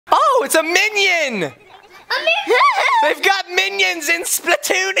Oh, it's a minion! They've got minions in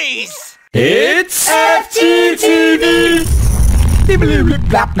Splatoonies! It's FGTeeV!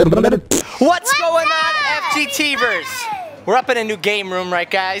 What's going on, FGTeevers? We're up in a new game room, right,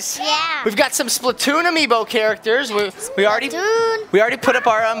 guys? Yeah. We've got some Splatoon amiibo characters. We already put up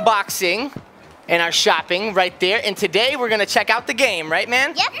our unboxing and our shopping right there. And today we're gonna check out the game, right,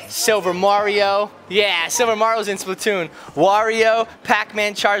 man? Yep. Silver Mario. Yeah, Silver Mario's in Splatoon. Wario,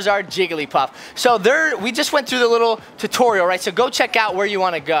 Pac-Man, Charizard, Jigglypuff. So we just went through the little tutorial, right? So go check out where you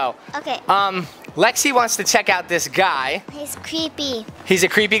want to go. Okay. Lexi wants to check out this guy. He's creepy. He's a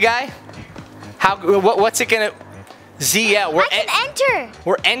creepy guy? What's it gonna... ZL, I can enter.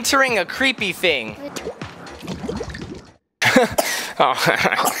 We're entering a creepy thing.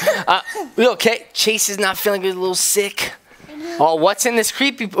 Okay, Chase is not feeling good, a little sick. Oh, what's in this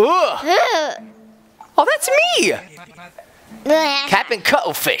creepy... Ugh. Oh, that's me! Captain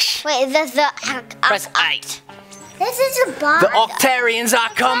Cuttlefish. Wait, that's the... Press 8. This is a bot. The Octarians are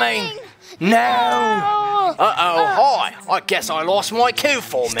coming. No. Uh-oh. Hi. I guess I lost my cue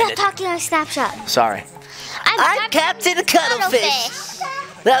for a minute. Stop talking on Snapchat. Sorry. I'm Captain Cuttlefish.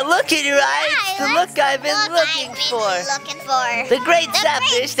 Now look in your eyes, the look I've been looking for. The great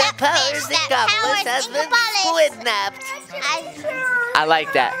sapfish that powers the goblins has been kidnapped. I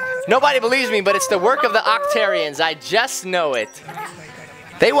like that. Nobody believes me, but it's the work of the Octarians. I just know it.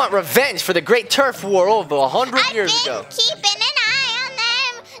 They want revenge for the great turf war over 100 years ago. I've been keeping an eye on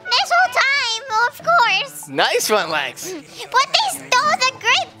them this whole time, of course. Nice one, Lex. But they stole the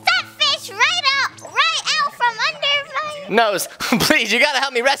great fat fish right out from under my nose. Please, you gotta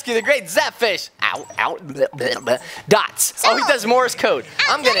help me rescue the great Zapfish. Ow, ow, bleh, bleh, bleh. Dots. So, he does Morse code.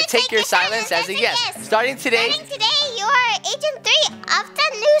 I'm gonna take your silence as a yes. Starting today, you are Agent 3 of the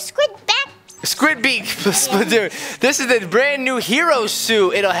new Squid Beak Splatoon. This is the brand new hero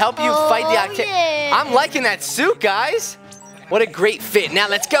suit. It'll help you fight the Octarians. Yeah. I'm liking that suit, guys. What a great fit. Now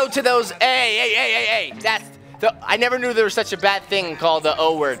let's go to those. Hey. I never knew there was such a bad thing called the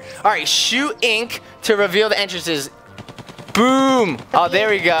O word. All right, shoot ink to reveal the entrances. Boom. Oh, there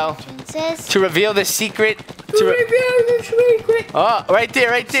we go. To reveal the secret. Oh, right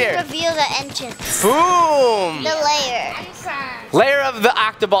there. To reveal the entrance. Boom. The lair. Lair of the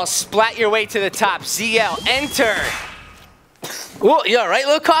Octoballs. Splat your way to the top. ZL. Enter. Whoa, you all right,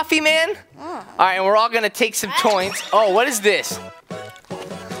 little coffee man? All right, and we're all gonna take some coins. Oh, what is this?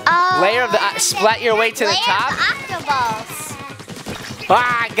 Lair of the splat your way to the top. Lair of the Octoballs.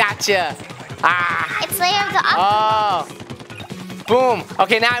 Ah, gotcha. Ah. It's Lair of the Octoballs. Oh. Boom.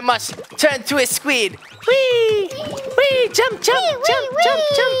 Okay, now I must turn to a squid. Whee! Whee! Jump!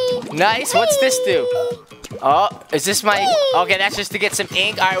 Nice. What's this do? Oh, is this my... Okay, that's just to get some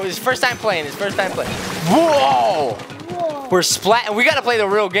ink. All right, it was first time playing. Whoa! We're splatting. We gotta play the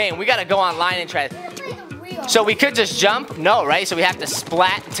real game. We gotta go online and try it. So we could just jump? No, right? So we have to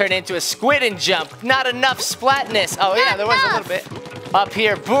splat and turn into a squid and jump. Not enough splatness. Oh, yeah, there was a little bit. Up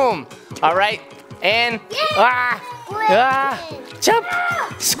here, boom. All right, and jump.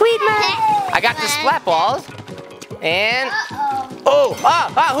 Squid man. I got the splat balls. And,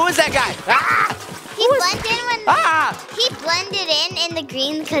 who is that guy? He blended in the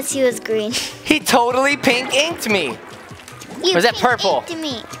green because he was green. He totally pink inked me. Was that purple?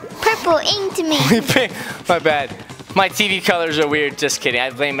 Purple inked me. My bad. My TV colors are weird. Just kidding. I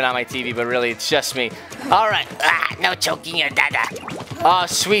blame it on my TV, but really it's just me. All right. No choking your dada. Oh,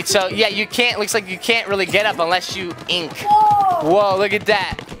 sweet. So yeah, you can't. Looks like you can't really get up unless you ink. Whoa! Look at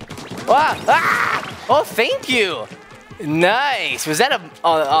that. Oh, thank you. Nice. Was that a?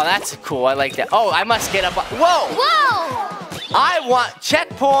 Oh, that's cool. I like that. Oh, I must get up. Whoa! I want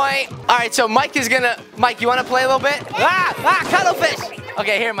checkpoint. All right, so Mike, you want to play a little bit? Cuttlefish.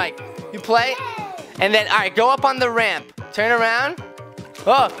 Okay, here, Mike. You play, and then all right, go up on the ramp. Turn around.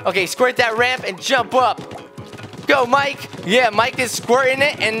 Oh, okay, squirt that ramp and jump up. Go, Mike. Yeah, Mike is squirting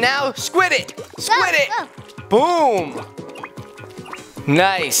it, and now squid it. Boom.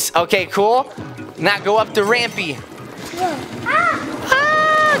 Nice. Okay, cool. Now go up the rampy.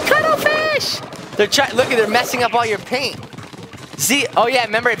 Cuttlefish! They're messing up all your paint. Oh yeah,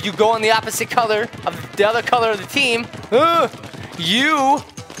 remember if you go on the opposite color of the other color of the team,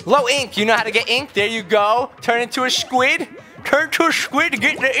 low ink. You know how to get ink? There you go. Turn into a squid. Turn to a squid to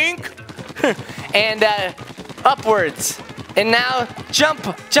get the ink. And upwards. And now jump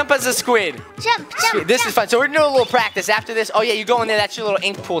as a squid. Jump. This is fun. So we're gonna do a little practice. After this, oh yeah, you go in there. That's your little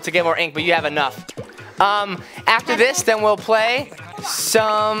ink pool to get more ink, but you have enough. After this, then we'll play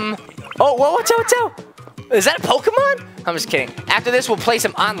some... Oh, what's out? Is that a Pokemon? I'm just kidding. After this, we'll play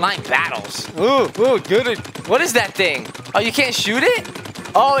some online battles. Ooh, good. What is that thing? Oh, you can't shoot it?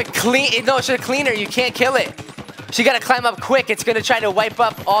 Oh, no, it should clean her. You can't kill it. So you gotta climb up quick. It's gonna try to wipe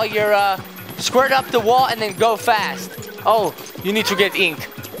up all your, squirt up the wall and then go fast. Oh, you need to get ink.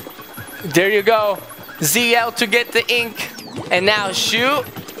 There you go. ZL to get the ink. And now shoot.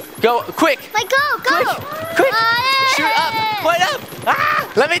 Go, quick. Like, go. Quick. Shoot up. Point up.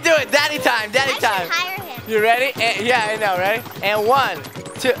 Ah! Let me do it. Daddy time. I should hire him. You ready? Yeah, I know, ready? And 1,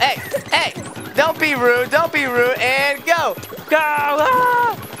 2, hey. Don't be rude. And go. Ah!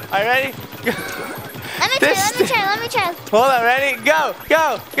 All right, ready? Go. Let me try. Hold on, ready? Go.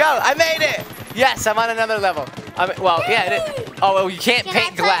 I made it. Yes, I'm on another level. Well, yeah, it is. Oh, well, you can't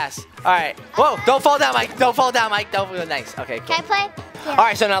paint glass. All right. Whoa, don't fall down, Mike. Nice. Okay, cool. Can I play? Yeah. All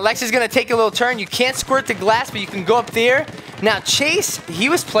right, so now Lex is going to take a little turn. You can't squirt the glass, but you can go up there. Now, Chase, he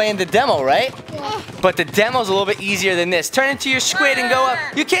was playing the demo, right? Yeah. But the demo's a little bit easier than this. Turn into your squid and go up.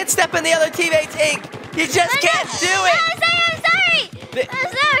 You can't step in the other teammate's ink. You just can't do it.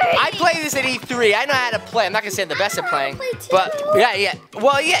 I'm sorry. I play this at E3. I know how to play. I'm not going to say I'm the best at playing. But, yeah.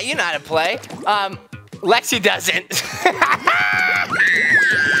 Well, yeah, you know how to play. Lexi doesn't.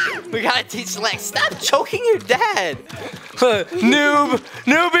 We gotta teach Lex. Stop choking your dad.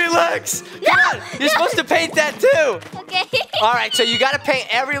 Newbie Lex. Come on. You're supposed to paint that too. Okay. All right, so you gotta paint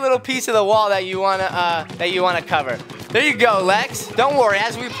every little piece of the wall that you wanna cover. There you go, Lex. Don't worry.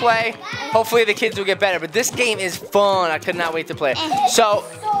 As we play, hopefully the kids will get better. But this game is fun. I could not wait to play. So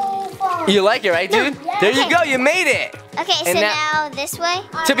you like it, right, dude? There you go. You made it. Okay, so now this way.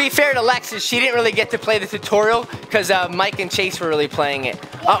 To be fair to Lexus, she didn't really get to play the tutorial because Mike and Chase were really playing it.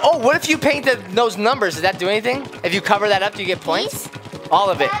 Oh, what if you paint those numbers? Does that do anything? If you cover that up, do you get points? All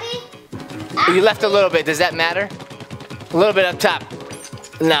of it. You left a little bit. Does that matter? A little bit up top.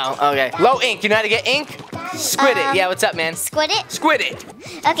 No, okay. Low ink. You know how to get ink? Squid it. Yeah, what's up, man? Squid it? Squid it.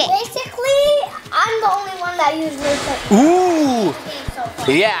 Okay. Basically, I'm the only one that usually plays.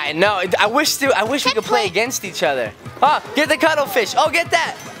 Ooh. Yeah, I know. I wish we could play against each other. Oh, get the cuttlefish. Oh, get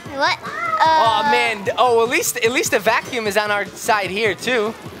that. What? Oh man. Oh, at least the vacuum is on our side here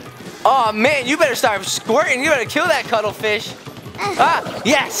too. Oh man, you better start squirting. You better kill that cuttlefish.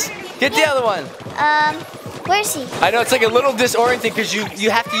 Yes. Get the other one. Where's he? I know it's like a little disorienting because you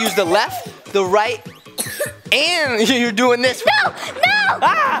have to use the left, the right, and you're doing this. No!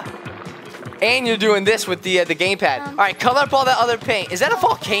 And you're doing this with the gamepad. All right, color up all that other paint. Is that a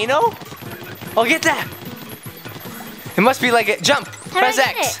volcano? Oh, get that. It must be like a jump. Press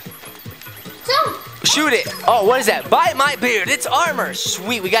X. Jump. Shoot it. Oh, what is that? Bite my beard. It's armor.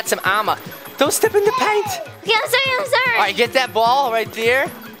 Sweet, we got some armor. Don't step in the paint. Okay, I'm sorry. All right, get that ball right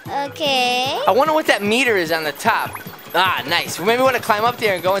there. Okay. I wonder what that meter is on the top. Ah, nice. Maybe we want to climb up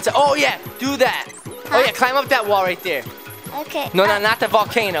there and go inside. Oh, yeah, do that. Huh? Oh, yeah, climb up that wall right there. Okay. No, not the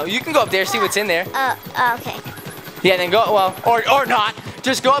volcano. You can go up there, see what's in there. Okay. Yeah, then go, well, or not.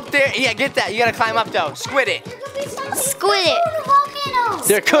 Just go up there. Yeah, get that. You got to climb up, though. Squid it. Squid it.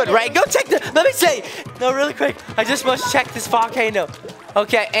 There could, right? Go check let me say. No, really quick. I just must check this volcano.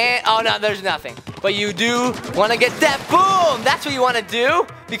 Okay, and, oh, no, there's nothing. But you do want to get that. Boom! That's what you want to do.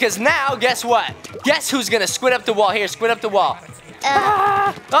 Because now, guess what? Guess who's going to squid up the wall? Here, squid up the wall.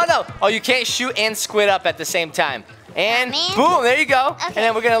 Oh, no. Oh, you can't shoot and squid up at the same time. And boom, there you go. Okay. And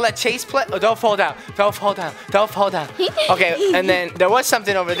then we're going to let Chase play. Oh, don't fall down. Don't fall down. Okay, and then there was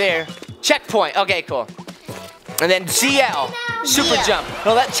something over there. Checkpoint. Okay, cool. And then ZL, super jump.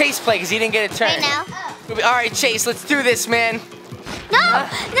 No, let Chase play because he didn't get a turn. Right now. All right, Chase, let's do this, man. No!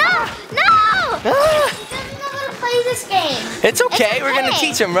 He doesn't know how to play this game. It's okay. We're going to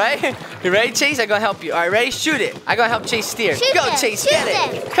teach him, right? You ready, Chase? I'm going to help you. All right, ready? Shoot it. I'm going to help Chase steer. Go, Chase. Get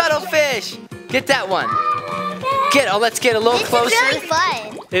it. Cuttlefish. Get that one. Let's get a little closer. This is really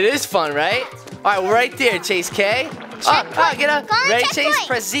fun. It is fun, right? All right, we're right there, Chase K. Get up. Ready, Chase?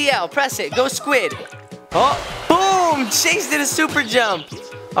 Press ZL. Press it. Go squid. Oh, boom! Chase did a super jump.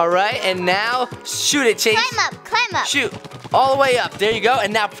 All right, and now shoot it, Chase. Climb up. Shoot. All the way up. There you go.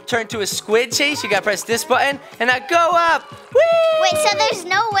 And now turn to a squid, Chase. You got to press this button. And now go up. Whee! Wait, so there's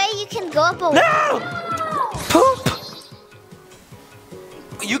no way you can go up a wall? No! Poop!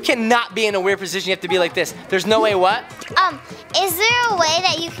 You cannot be in a weird position. You have to be like this. There's no way what? Is there a way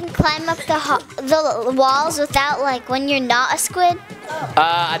that you can climb up the walls without, like, when you're not a squid?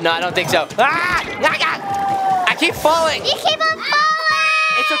 No, I don't think so. I keep falling. You keep on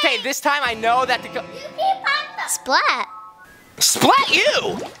falling! It's okay. This time I know that Splat. Splat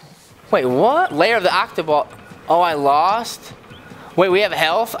you! Wait, what? Lair of the Octoball. Oh, I lost? Wait, we have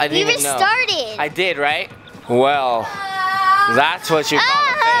health? I didn't even know. You restarted. I did, right? Well, that's what you call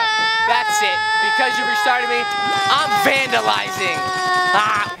a fail. That's it. Because you restarted me, I'm vandalizing.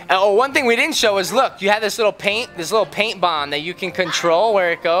 Oh, one thing we didn't show is, look, you have this little paint bomb that you can control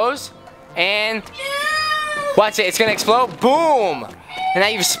where it goes. And watch it, it's gonna explode. Boom! And now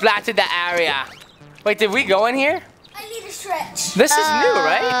you've splattered the area. Wait, did we go in here? I need a stretch. This is new,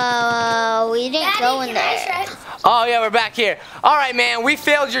 right? We didn't go in there. Oh, yeah, we're back here. All right, man, we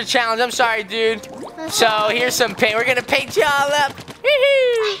failed your challenge. I'm sorry, dude. So here's some paint. We're gonna paint y'all up.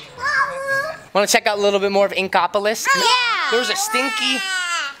 Want to check out a little bit more of Inkopolis? Yeah. There's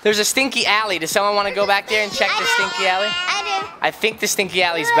a stinky alley. Does someone want to go back there and check the stinky alley? I do. I think the stinky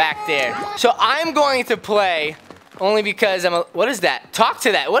alley's back there. So I'm going to play only because what is that? Talk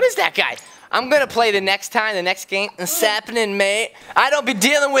to that. What is that guy? I'm going to play the next game. What's happening, mate? I don't be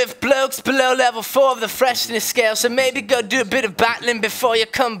dealing with blokes below level 4 of the freshness scale, so maybe go do a bit of battling before you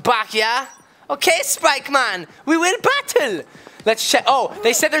come back, yeah? Okay, Spike Man, we will battle. Let's check. Oh,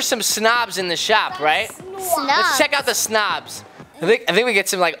 they said there's some snobs in the shop, right? Snobs. Let's check out the snobs. I think we get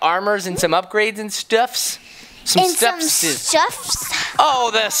some like armors and some upgrades and stuffs. Some stuffs. Oh,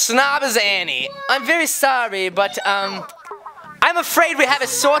 the snob is Annie. I'm very sorry, but I'm afraid we have a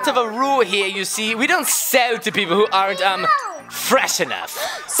sort of a rule here, you see. We don't sell to people who aren't fresh enough.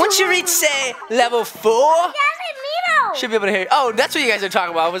 Once you reach, say, level 4, should be able to hear. Oh, that's what you guys are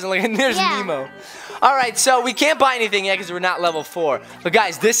talking about. I wasn't looking. There's Nemo. All right, so we can't buy anything yet because we're not level 4. But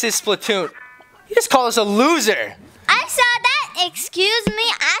guys, this is Splatoon. You just call us a loser. I saw that. Excuse me,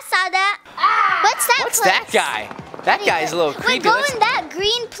 I saw that. What's that What's place? that guy? That guy's a little creepy. Wait, go in that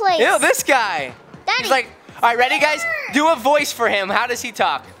green place. Ew, this guy. Daddy. He's like, all right, ready, guys? Do a voice for him. How does he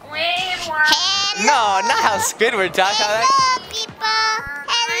talk? Hello. No, not how Squidward talks. Hello, people.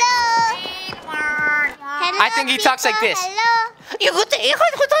 Hello. Hello. I think he talks like this. Hello.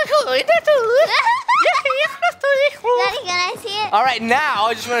 Daddy, can I see it? All right, now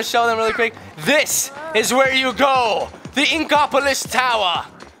I just want to show them really quick. This is where you go, the Inkopolis Tower,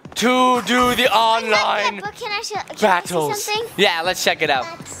 to do the online But can I see battles. something? Yeah, let's check it out.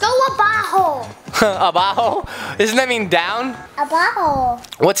 Go abajo. Abajo? Doesn't that mean down? Abajo.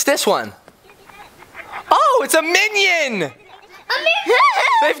 What's this one? Oh, it's a minion!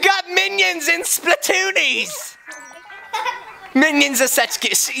 They've got minions in Splatoonies! Minions are such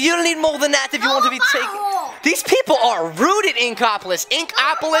gifts. You'll need more than that if you want to be taken. These people are rude at Inkopolis.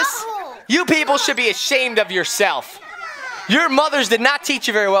 Inkopolis, you people should be ashamed of yourself. Your mothers did not teach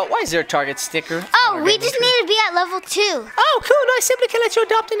you very well. Why is there a target sticker? Oh, we just need to be at level 2. Oh, cool. No, I simply can let you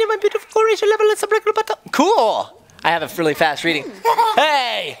adopt any of my beautiful racial level. Cool. I have a really fast reading.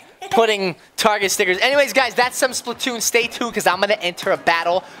 Hey, putting target stickers. Anyways, guys, that's some Splatoon. Stay tuned because I'm going to enter a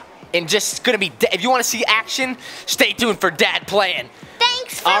battle. And just going to be, if you want to see action, stay tuned for Dad playing.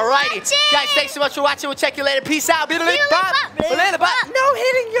 Thanks for Alrighty. watching. Guys, thanks so much for watching. We'll check you later. Peace out. Beleeda bop. No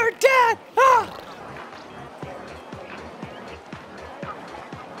hitting your dad. Ah.